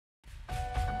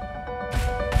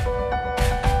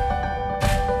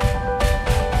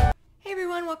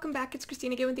welcome back. It's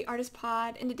Christine again with the Artist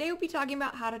Pod, and today we'll be talking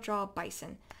about how to draw a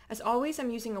bison. As always,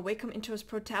 I'm using a Wacom Intuos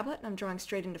Pro tablet, and I'm drawing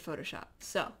straight into Photoshop.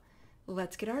 So,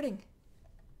 let's get arting.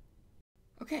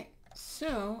 Okay,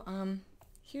 so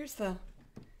here's the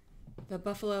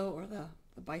buffalo, or the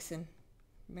bison,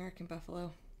 American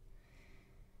buffalo.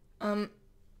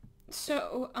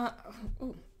 Sorry,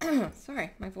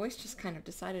 my voice just kind of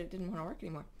decided it didn't want to work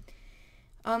anymore.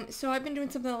 So I've been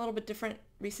doing something a little bit different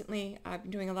recently. I've been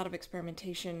doing a lot of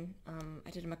experimentation. I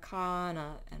did a macaw and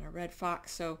a red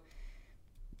fox, so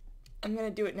I'm going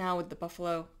to do it now with the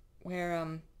buffalo,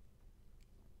 where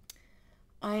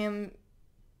I am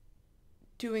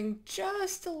doing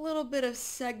just a little bit of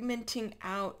segmenting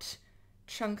out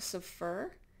chunks of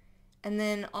fur, and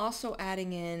then also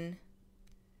adding in,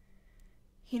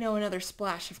 another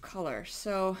splash of color.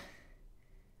 So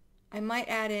I might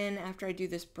add in, after I do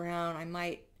this brown, I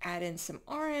might add in some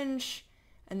orange,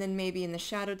 and then maybe in the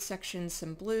shadowed section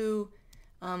some blue.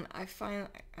 I've found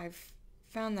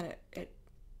that it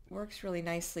works really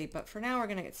nicely, but for now we're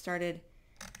going to get started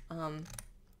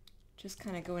just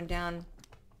kind of going down,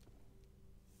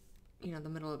 the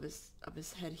middle of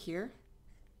his head here.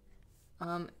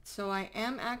 So I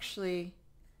am actually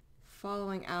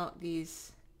following out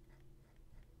these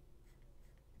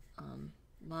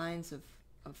lines of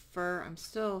fur. I'm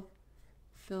still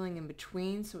filling in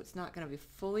between, so it's not going to be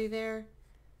fully there,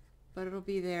 but it'll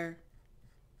be there,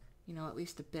 at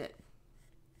least a bit.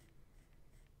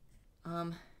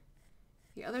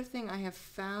 The other thing I have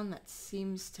found that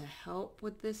seems to help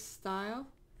with this style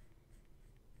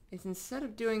is, instead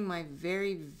of doing my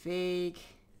very vague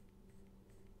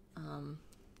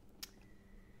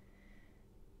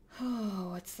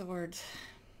what's the word?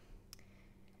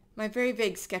 My very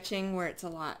vague sketching, where it's a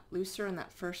lot looser in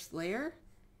that first layer,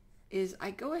 is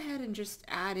I go ahead and just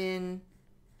add in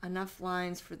enough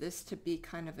lines for this to be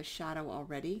kind of a shadow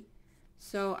already.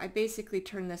 So I basically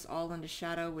turn this all into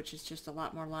shadow, which is just a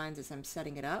lot more lines as I'm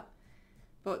setting it up.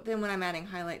 But then when I'm adding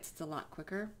highlights, it's a lot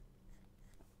quicker.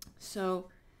 So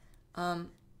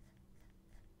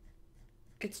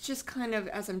it's just kind of,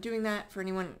 as I'm doing that, for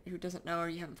anyone who doesn't know or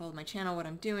you haven't followed my channel, what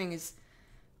I'm doing is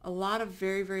a lot of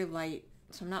very, very light.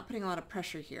 So I'm not putting a lot of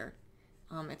pressure here.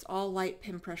 It's all light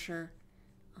pin pressure,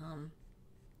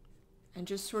 and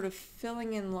just sort of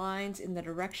filling in lines in the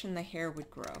direction the hair would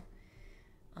grow.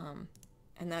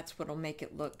 And that's what'll make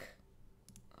it look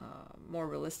more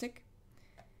realistic.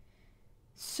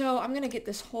 So I'm going to get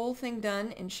this whole thing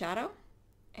done in shadow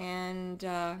and,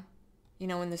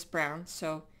 in this brown,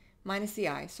 so minus the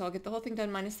eye. So I'll get the whole thing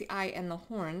done minus the eye and the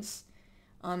horns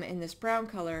in this brown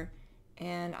color,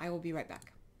 and I will be right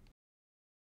back.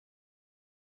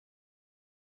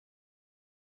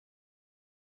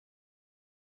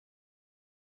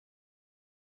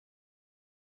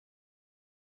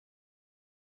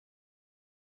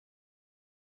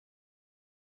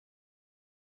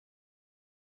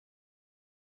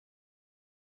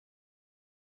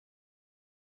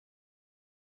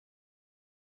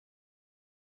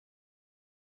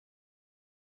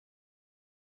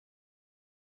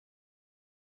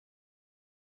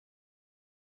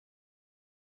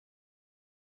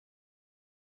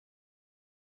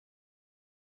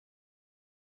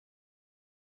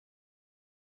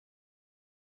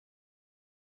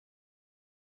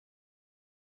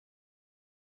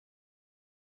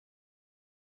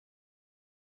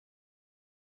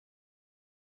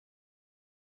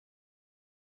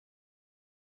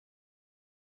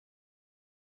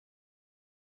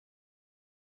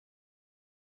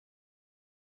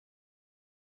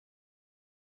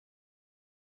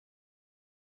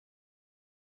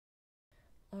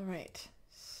 Alright,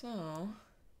 so I'm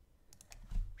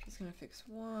just going to fix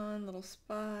one little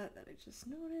spot that I just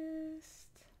noticed.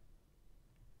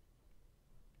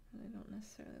 I don't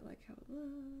necessarily like how it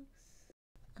looks.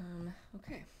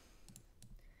 Okay.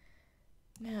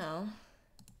 Now,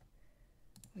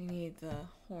 we need the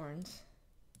horns.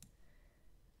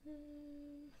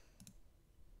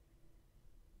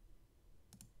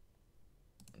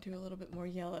 Do a little bit more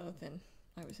yellow than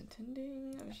I was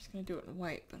intending. I was just going to do it in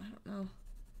white, but I don't know.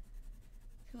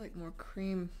 I feel like more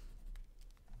cream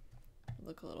would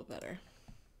look a little better.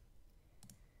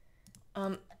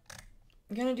 I'm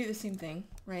gonna do the same thing,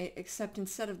 right? Except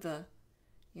instead of the,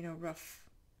 rough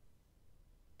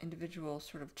individual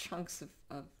sort of chunks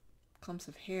of clumps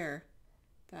of hair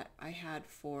that I had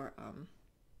for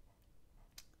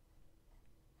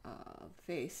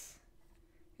face,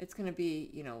 it's gonna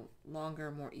be,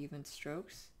 longer, more even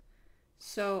strokes.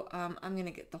 So I'm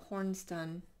gonna get the horns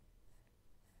done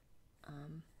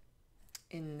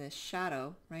in the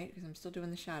shadow, right? Because I'm still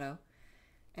doing the shadow.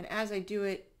 And as I do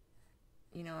it,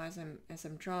 you know, as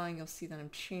I'm drawing, you'll see that I'm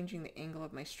changing the angle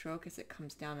of my stroke as it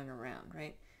comes down and around,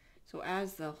 right? So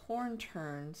as the horn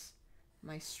turns,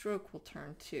 my stroke will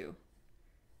turn too,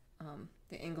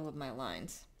 the angle of my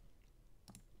lines.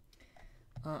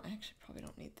 I actually probably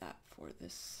don't need that for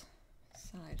this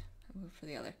side. I'll move for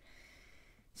the other.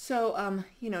 So,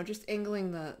 you know, just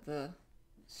angling the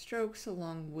strokes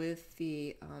along with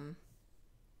the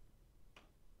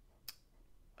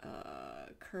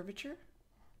curvature,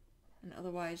 and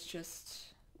otherwise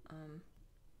just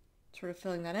sort of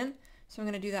filling that in. So I'm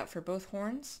going to do that for both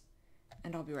horns,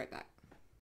 and I'll be right back.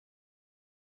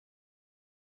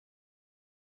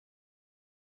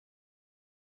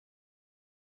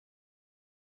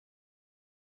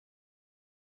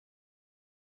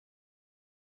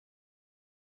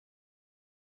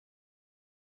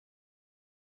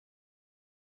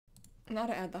 Now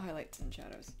to add the highlights and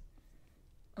shadows.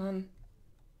 The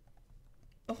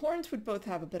horns would both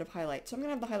have a bit of highlight, so I'm going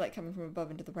to have the highlight coming from above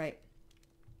and to the right.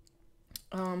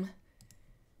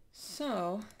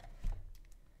 So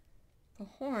the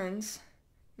horns,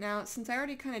 now since I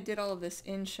already kind of did all of this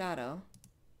in shadow,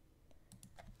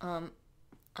 I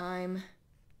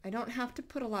don't have to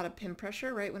put a lot of pin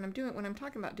pressure, right? When I'm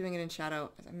talking about doing it in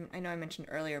shadow, I know I mentioned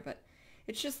earlier, but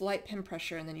it's just light pin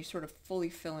pressure and then you sort of fully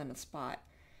fill in a spot.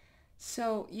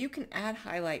 So you can add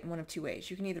highlight in one of two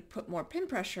ways. You can either put more pin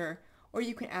pressure or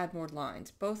you can add more lines.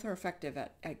 Both are effective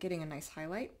at getting a nice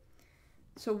highlight.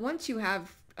 So once you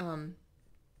have,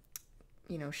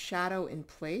 you know, shadow in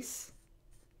place,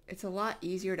 it's a lot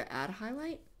easier to add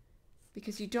highlight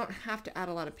because you don't have to add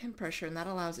a lot of pin pressure, and that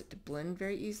allows it to blend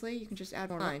very easily. You can just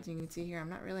add more lines. You can see here I'm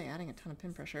not really adding a ton of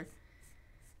pin pressure.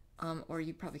 Or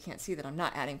you probably can't see that I'm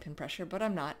not adding pin pressure, but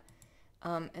I'm not.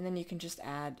 And then you can just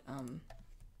add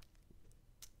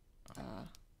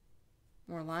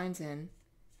more lines in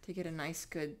to get a nice,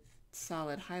 good,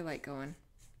 solid highlight going.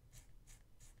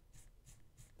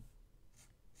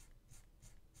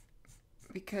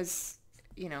 Because,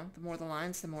 you know, the more the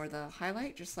lines, the more the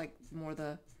highlight, just like the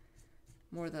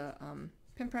more the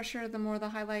pin pressure, the more the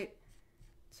highlight.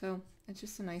 So it's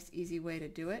just a nice, easy way to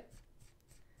do it.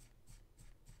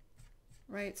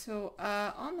 Right, so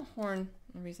on the horn,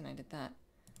 the reason I did that,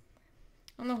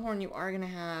 on the horn you are going to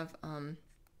have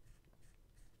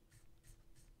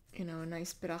you know, a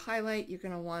nice bit of highlight. You're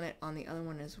going to want it on the other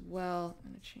one as well. I'm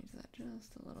going to change that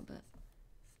just a little bit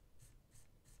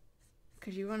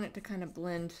because you want it to kind of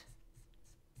blend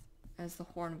as the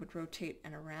horn would rotate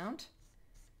and around.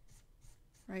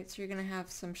 Right, so you're going to have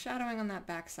some shadowing on that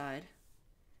back side,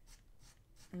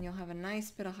 and you'll have a nice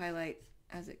bit of highlight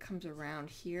as it comes around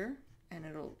here, and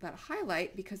that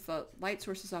highlight, because the light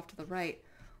source is off to the right,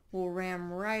 will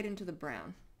ram right into the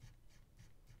brown.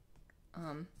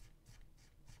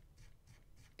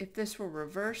 If this were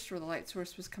reversed, where the light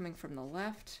source was coming from the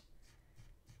left,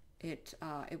 it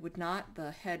would not. The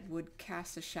head would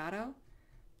cast a shadow,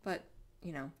 but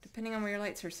you know, depending on where your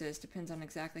light source is, depends on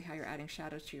exactly how you're adding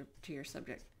shadows to your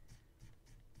subject.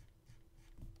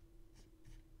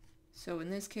 So in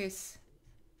this case,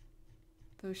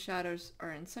 those shadows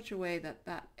are in such a way that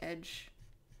that edge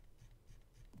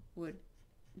would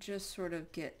just sort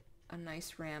of get a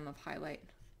nice ram of highlight.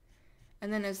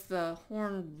 And then as the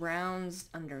horn rounds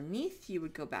underneath, you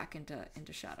would go back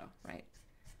into shadow, right?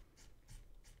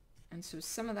 And so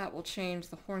some of that will change.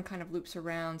 The horn kind of loops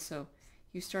around, so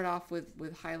you start off with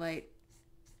highlight,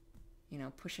 you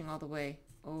know, pushing all the way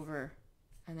over,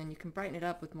 and then you can brighten it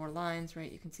up with more lines,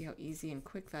 right? You can see how easy and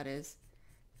quick that is.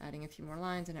 Adding a few more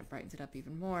lines and it brightens it up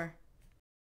even more.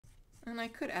 And I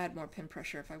could add more pin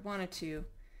pressure if I wanted to.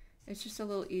 It's just a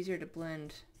little easier to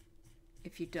blend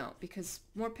if you don't, because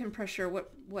more pin pressure,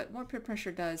 what more pin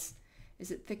pressure does is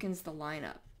it thickens the line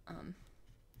up.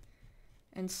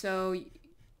 And so,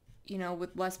 you know,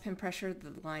 with less pin pressure,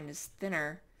 the line is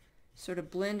thinner. So to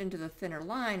blend into the thinner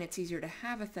line, it's easier to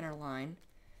have a thinner line.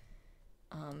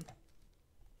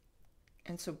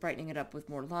 And so brightening it up with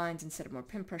more lines instead of more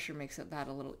pin pressure makes that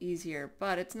a little easier,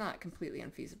 but it's not completely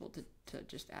unfeasible to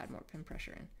just add more pin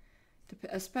pressure in.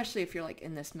 Especially if you're like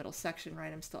in this middle section,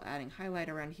 right? I'm still adding highlight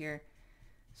around here.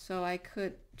 So I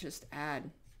could just add,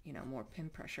 you know, more pin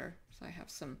pressure. So I have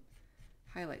some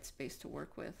highlight space to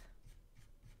work with.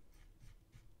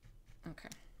 Okay.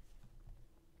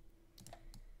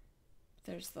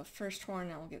 There's the first horn,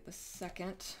 now we'll get the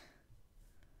second.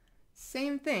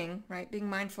 Same thing, right? Being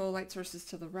mindful, light sources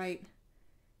to the right.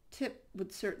 Tip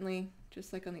would certainly,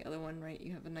 just like on the other one, right?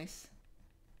 You have a nice,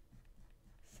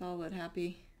 solid,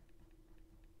 happy,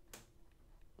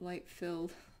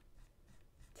 light-filled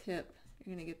tip.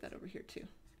 You're going to get that over here too.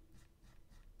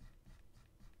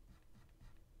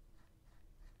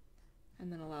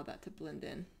 And then allow allow that to blend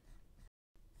in.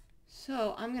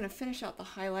 So I'm going to finish out the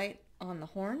highlight on the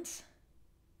horns.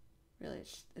 Really,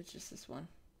 it's just this one.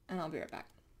 And I'll be right back.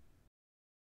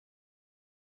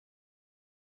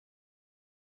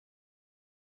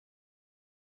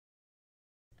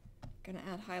 Going to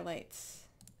add highlights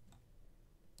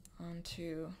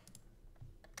onto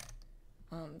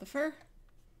the fur.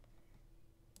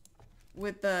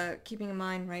 With the keeping in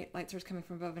mind, right, light source coming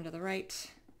from above and to the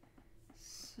right.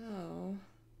 So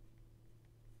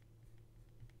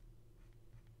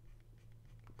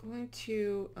going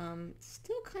to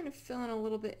still kind of fill in a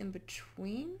little bit in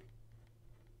between,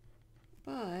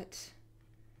 but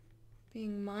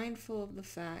being mindful of the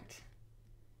fact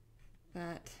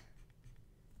that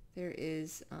there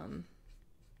is,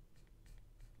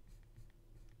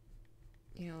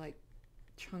 you know, like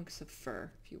chunks of fur,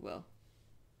 if you will.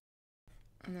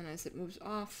 And then as it moves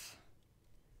off,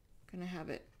 I'm going to have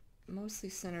it mostly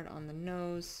centered on the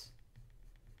nose.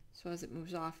 So as it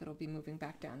moves off, it'll be moving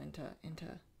back down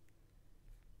into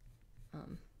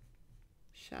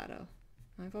shadow.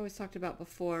 I've always talked about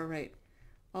before, right,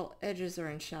 all edges are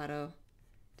in shadow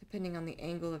depending on the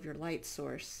angle of your light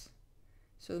source.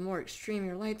 So the more extreme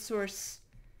your light source,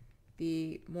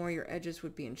 the more your edges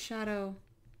would be in shadow.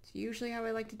 It's usually how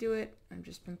I like to do it. I've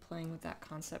just been playing with that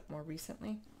concept more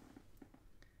recently.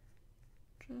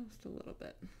 Just a little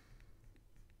bit.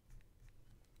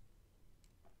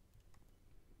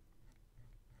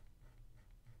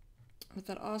 What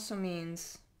that also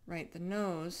means, right, the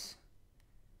nose,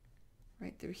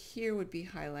 right through here would be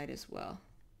highlight as well.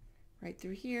 Right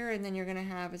through here, and then you're going to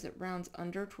have, as it rounds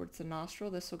under towards the nostril,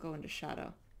 this will go into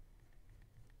shadow.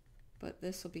 But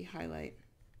this will be highlight.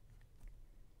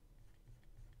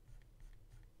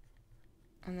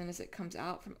 And then as it comes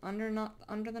out from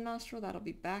under the nostril, that'll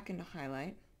be back into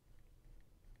highlight.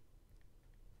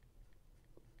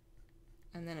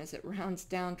 And then as it rounds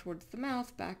down towards the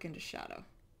mouth, back into shadow.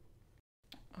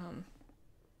 And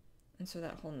so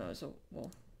that whole nose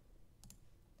will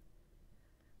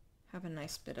have a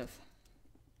nice bit of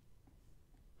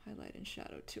highlight and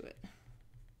shadow to it.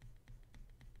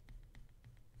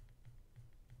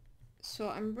 So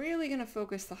I'm really going to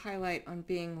focus the highlight on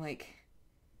being like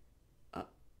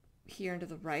up here and to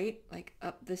the right, like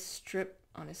up this strip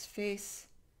on his face,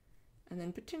 and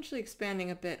then potentially expanding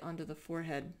a bit onto the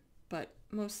forehead, but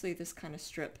mostly this kind of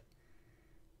strip.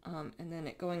 And then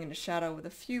it going into shadow with a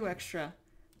few extra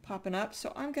popping up.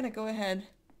 So I'm going to go ahead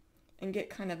and get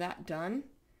kind of that done,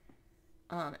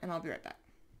 and I'll be right back.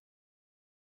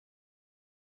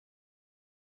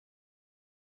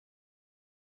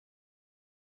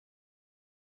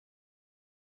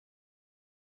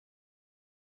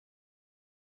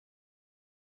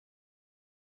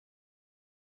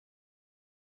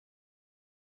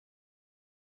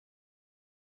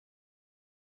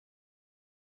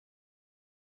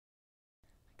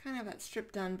 Kind of have that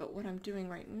strip done, but what I'm doing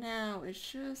right now is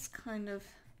just kind of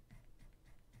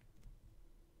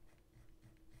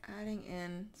adding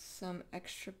in some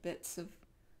extra bits of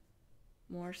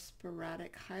more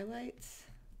sporadic highlights,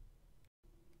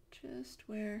 just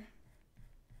where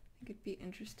I think it'd be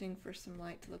interesting for some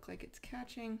light to look like it's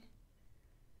catching,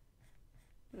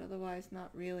 but otherwise not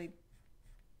really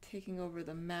taking over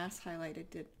the mass highlight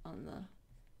it did on the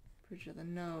bridge of the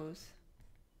nose.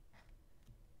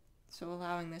 So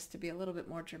allowing this to be a little bit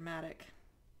more dramatic.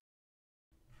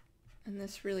 And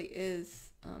this really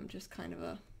is just kind of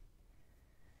a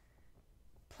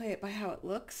play it by how it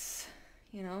looks,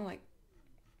 you know, like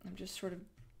I'm just sort of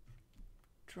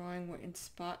drawing in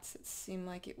spots that seem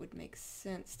like it would make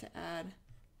sense to add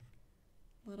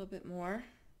a little bit more.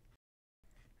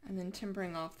 And then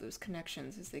timbering off those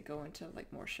connections as they go into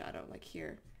like more shadow, like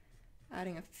here.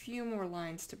 Adding a few more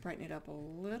lines to brighten it up a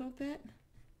little bit,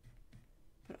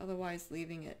 but otherwise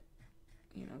leaving it,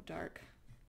 you know, dark.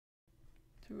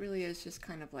 So it really is just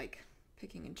kind of like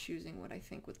picking and choosing what I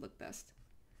think would look best.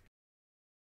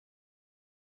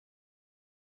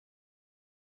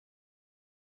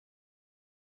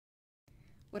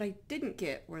 What I didn't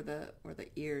get were the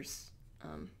ears,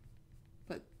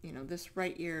 but you know, this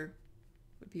right ear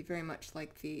would be very much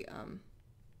like the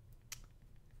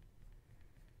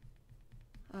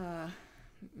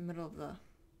middle of the,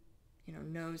 you know,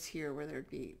 nose here, where there'd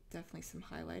be definitely some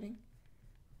highlighting,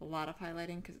 a lot of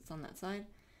highlighting because it's on that side.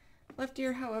 Left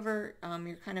ear, however,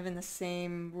 you're kind of in the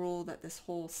same rule that this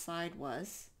whole side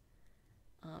was,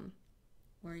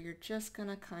 where you're just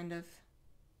gonna kind of,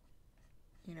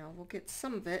 you know, we'll get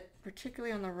some of it,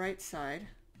 particularly on the right side,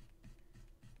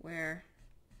 where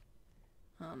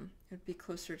it would be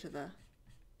closer to the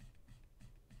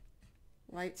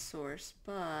light source,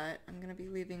 but I'm going to be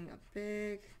leaving a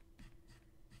big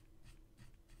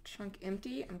chunk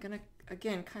empty, I'm gonna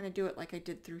again kind of do it like I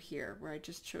did through here, where I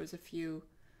just chose a few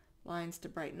lines to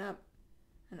brighten up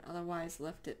and otherwise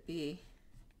left it be.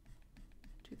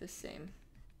 Do the same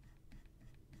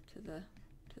to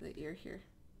the ear here.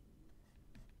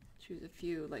 Choose a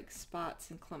few like spots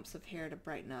and clumps of hair to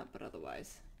brighten up, but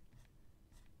otherwise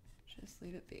just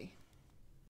leave it be.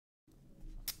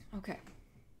 Okay.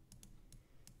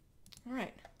 All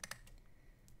right.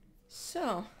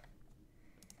 So,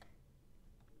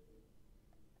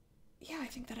 yeah, I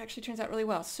think that actually turns out really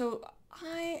well. So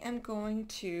I am going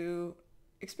to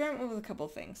experiment with a couple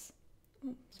of things.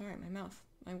 Oh, sorry,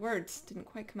 my words didn't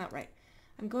quite come out right.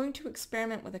 I'm going to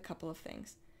experiment with a couple of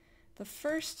things. The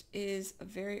first is a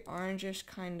very orangish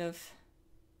kind of,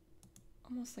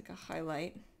 almost like a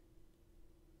highlight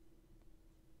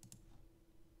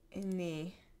in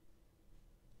the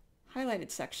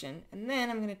highlighted section, and then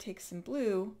I'm going to take some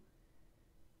blue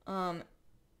and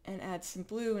add some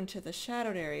blue into the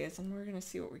shadowed areas, and we're going to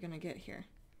see what we're going to get here.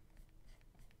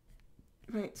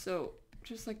 Right, so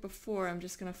just like before, I'm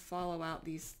just going to follow out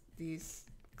these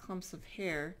clumps of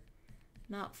hair,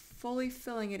 not fully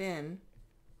filling it in.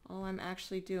 All I'm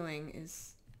actually doing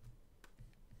is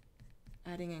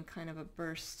adding in kind of a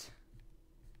burst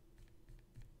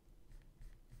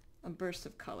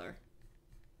of color.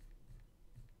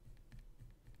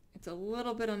 It's a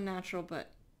little bit unnatural,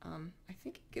 but I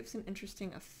think it gives an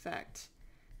interesting effect.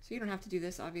 So you don't have to do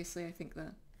this, obviously. I think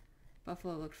the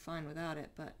buffalo looked fine without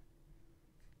it, but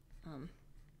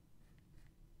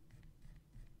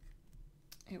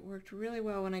it worked really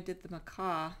well when I did the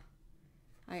macaw.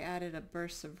 I added a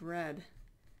burst of red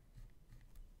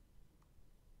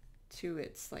to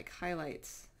its like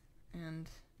highlights and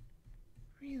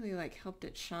really like helped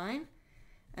it shine.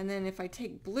 And then if I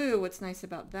take blue, what's nice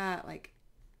about that, like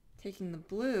taking the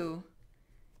blue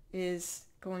is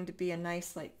going to be a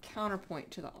nice like counterpoint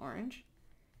to the orange.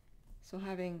 So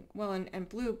having, well, and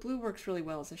blue works really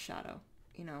well as a shadow.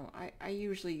 You know, I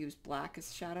usually use black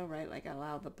as shadow, right? Like I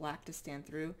allow the black to stand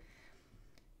through.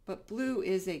 But blue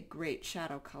is a great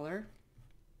shadow color.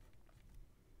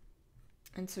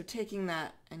 And so taking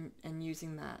that and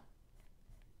using that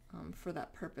for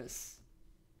that purpose,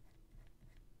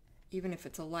 even if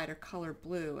it's a lighter color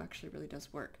blue, actually really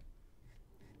does work.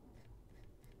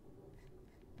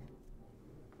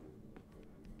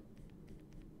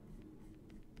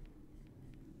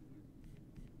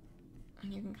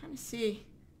 And you can kind of see,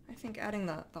 I think adding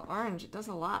the orange, it does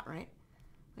a lot, right?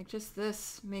 Like just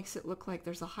this makes it look like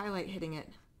there's a highlight hitting it.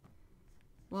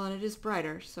 Well, and it is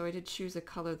brighter, so I did choose a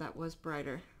color that was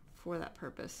brighter for that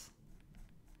purpose.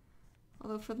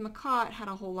 Although for the macaw, it had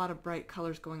a whole lot of bright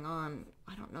colors going on.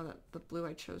 I don't know that the blue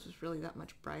I chose was really that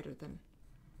much brighter than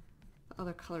the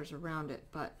other colors around it,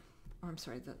 but, or I'm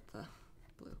sorry, the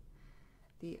blue,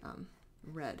 the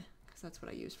red, because that's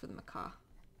what I used for the macaw.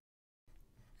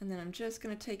 And then I'm just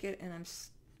going to take it and I'm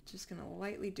just going to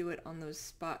lightly do it on those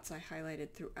spots I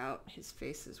highlighted throughout his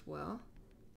face as well.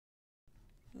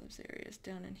 Those areas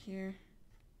down in here.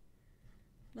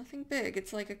 Nothing big.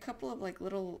 It's like a couple of like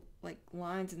little like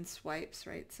lines and swipes,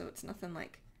 right? So it's nothing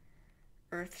like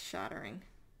earth-shattering.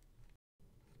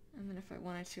 And then if I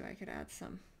wanted to, I could add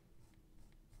some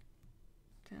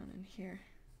down in here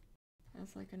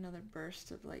as like another burst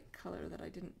of like color that I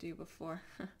didn't do before.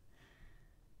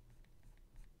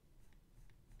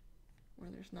 Where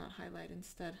there's not highlight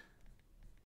instead.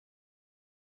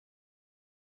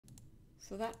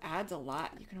 So that adds a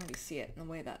lot. You can already see it in the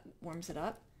way that warms it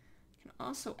up. You can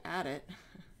also add it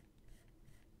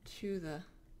to the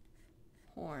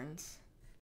horns.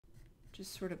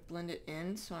 Just sort of blend it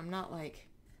in, so I'm not like,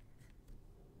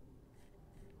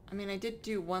 I mean, I did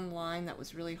do one line that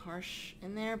was really harsh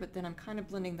in there, but then I'm kind of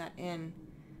blending that in.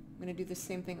 I'm going to do the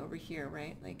same thing over here,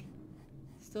 right? Like,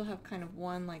 still have kind of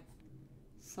one like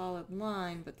solid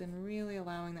line, but then really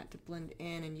allowing that to blend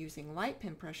in and using light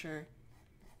pin pressure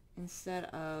instead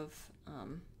of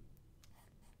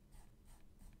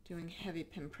doing heavy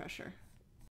pin pressure.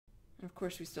 And of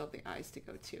course we still have the eyes to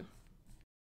go to.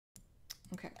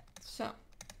 Okay, so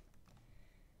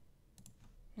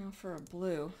now for a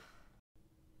blue.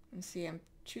 And see, I'm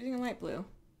choosing a light blue.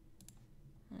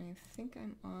 I think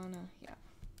I'm on a, yeah.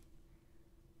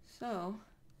 So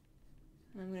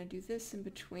I'm going to do this in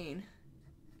between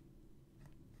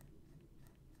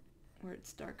where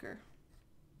it's darker.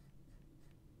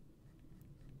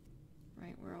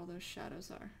 Right where all those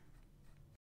shadows are.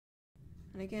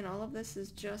 And again, all of this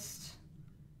is just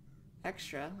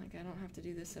extra. Like, I don't have to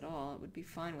do this at all. It would be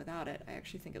fine without it. I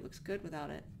actually think it looks good without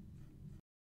it.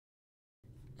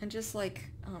 And just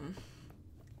like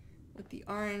with the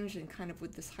orange and kind of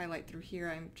with this highlight through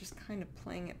here, I'm just kind of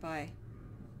playing it by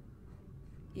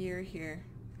ear here.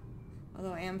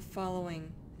 Although I am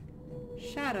following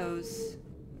shadows.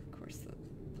 Of course, the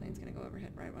plane's gonna go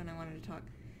overhead right when I wanted to talk.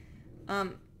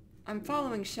 I'm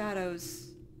following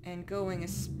shadows and going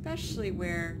especially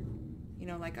where, you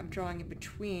know, like I'm drawing in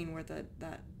between where the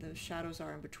shadows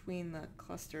are in between the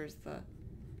clusters. The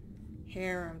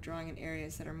hair, I'm drawing in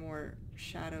areas that are more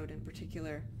shadowed in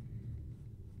particular.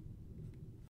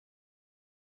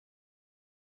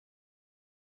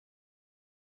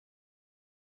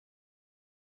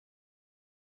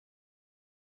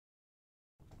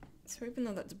 So even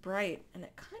though that's bright, and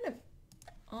it kind of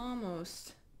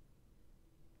almost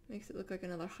makes it look like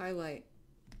another highlight,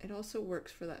 it also works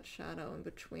for that shadow in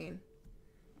between.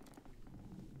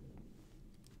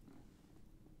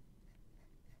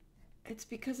 It's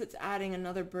because it's adding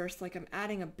another burst, like I'm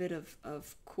adding a bit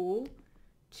of cool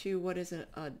to what is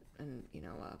a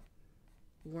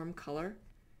warm color.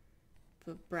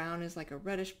 The brown is like a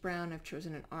reddish brown. I've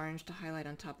chosen an orange to highlight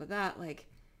on top of that, like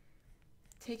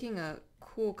taking a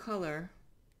cool color,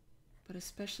 but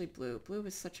especially blue. Blue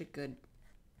is such a good,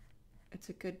 it's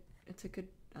a good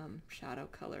shadow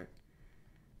color.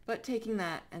 But taking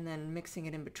that and then mixing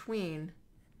it in between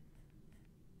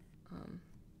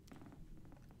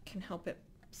can help it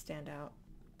stand out.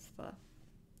 It's the,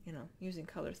 using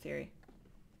color theory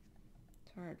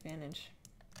to our advantage.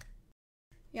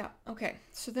 Yeah, okay.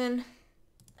 So then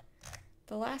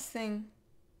the last thing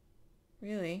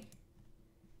really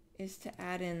is to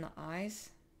add in the eyes.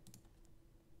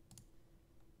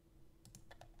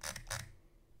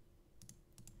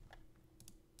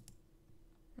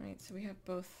 Right, so we have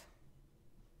both,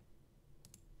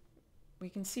 we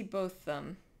can see both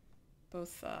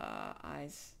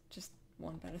eyes, just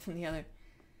one better than the other.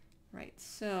 Right,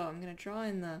 so I'm going to draw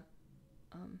in the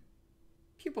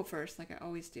pupil first, like I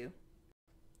always do.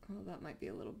 Oh, that might be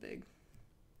a little big.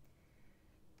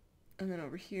 And then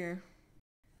over here,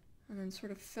 and then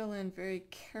sort of fill in very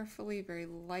carefully, very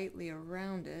lightly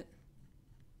around it.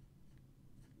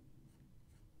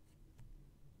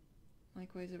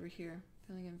 Likewise over here,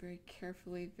 filling in very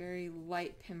carefully, very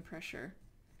light pin pressure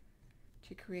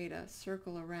to create a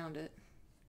circle around it.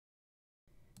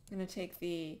 I'm going to take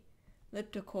the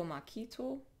elliptical marquee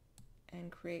tool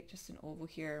and create just an oval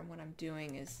here. And what I'm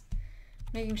doing is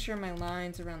making sure my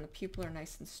lines around the pupil are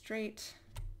nice and straight.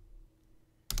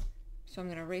 So I'm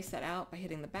going to erase that out by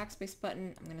hitting the backspace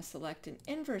button. I'm going to select and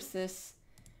inverse this,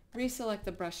 reselect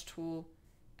the brush tool,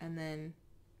 and then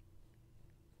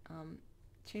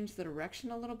change the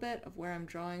direction a little bit of where I'm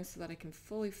drawing so that I can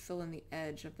fully fill in the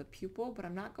edge of the pupil, but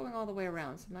I'm not going all the way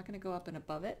around, so I'm not going to go up and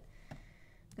above it. I'm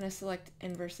going to select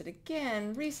inverse it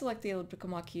again, reselect the elliptical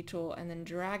marquee tool, and then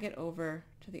drag it over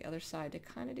to the other side to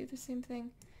kind of do the same thing,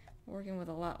 working with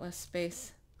a lot less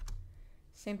space.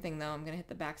 Same thing though, I'm going to hit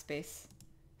the backspace,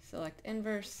 select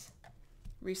inverse,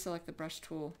 reselect the brush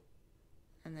tool,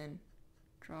 and then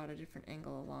draw at a different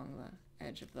angle along the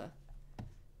edge of the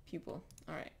pupil.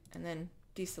 All right, and then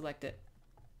deselect it.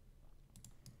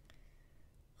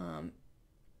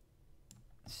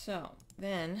 So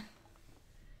then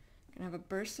I'm gonna have a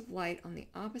burst of light on the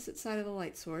opposite side of the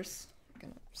light source. I'm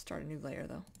gonna start a new layer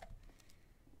though.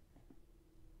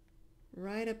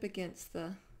 Right up against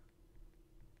the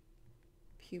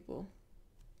pupil.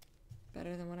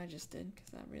 Better than what I just did, because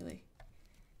that really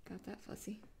got that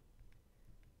fussy.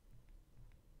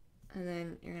 And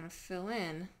then you're gonna fill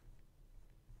in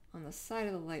on the side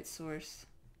of the light source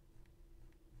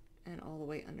and all the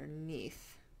way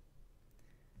underneath.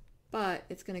 But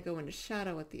it's going to go into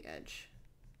shadow at the edge.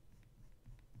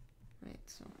 Right,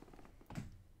 so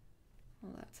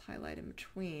all that's highlighted in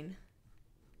between,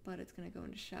 but it's going to go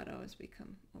into shadow as we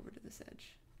come over to this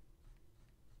edge.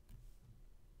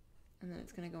 And then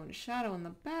it's going to go into shadow on the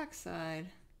back side,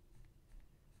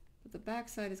 but the back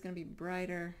side is going to be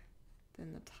brighter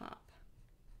than the top.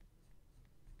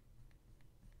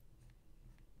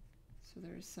 So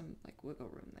there's some like wiggle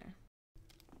room there.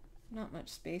 Not much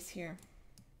space here.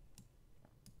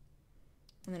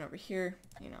 And then over here,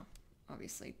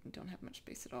 obviously we don't have much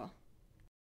space at all.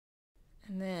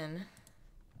 And then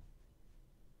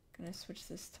I'm going to switch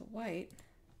this to white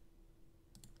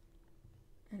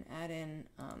and add in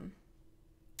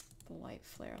the light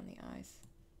flare on the eyes.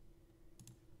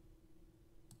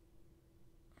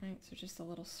 All right, so just a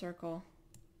little circle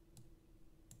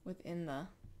within the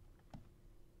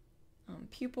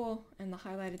pupil and the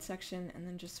highlighted section, and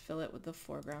then just fill it with the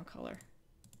foreground color.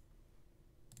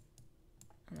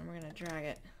 And then we're going to drag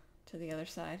it to the other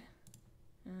side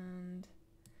and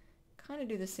kind of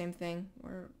do the same thing.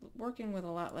 We're working with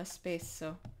a lot less space,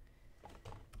 so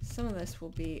some of this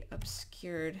will be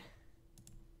obscured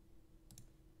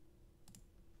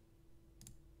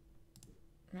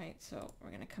right? So we're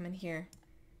going to come in here,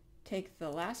 take the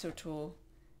lasso tool,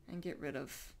 and get rid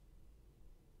of,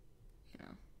 you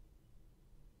know,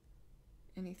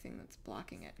 anything that's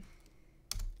blocking it.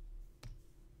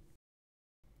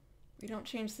 We don't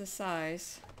change the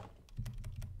size,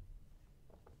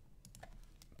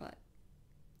 but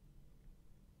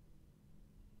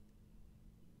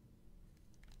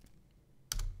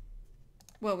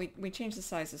well, we change the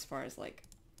size as far as like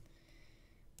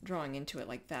drawing into it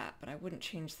like that, but I wouldn't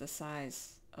change the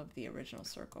size of the original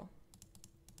circle.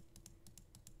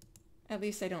 At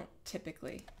least I don't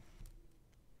typically.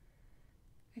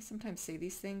 I sometimes say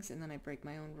these things and then I break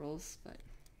my own rules, but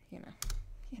you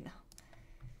know.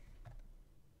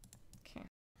 Okay.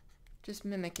 Just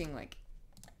mimicking like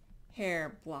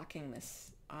hair blocking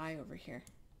this eye over here.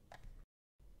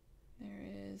 There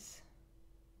is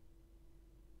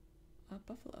a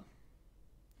buffalo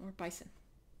or bison.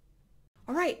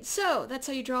 Alright, so that's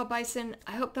how you draw a bison.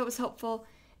 I hope that was helpful.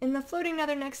 In the floating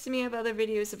nether next to me I have other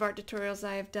videos of art tutorials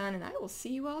I have done, and I will see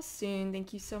you all soon.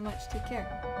 Thank you so much. Take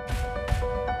care.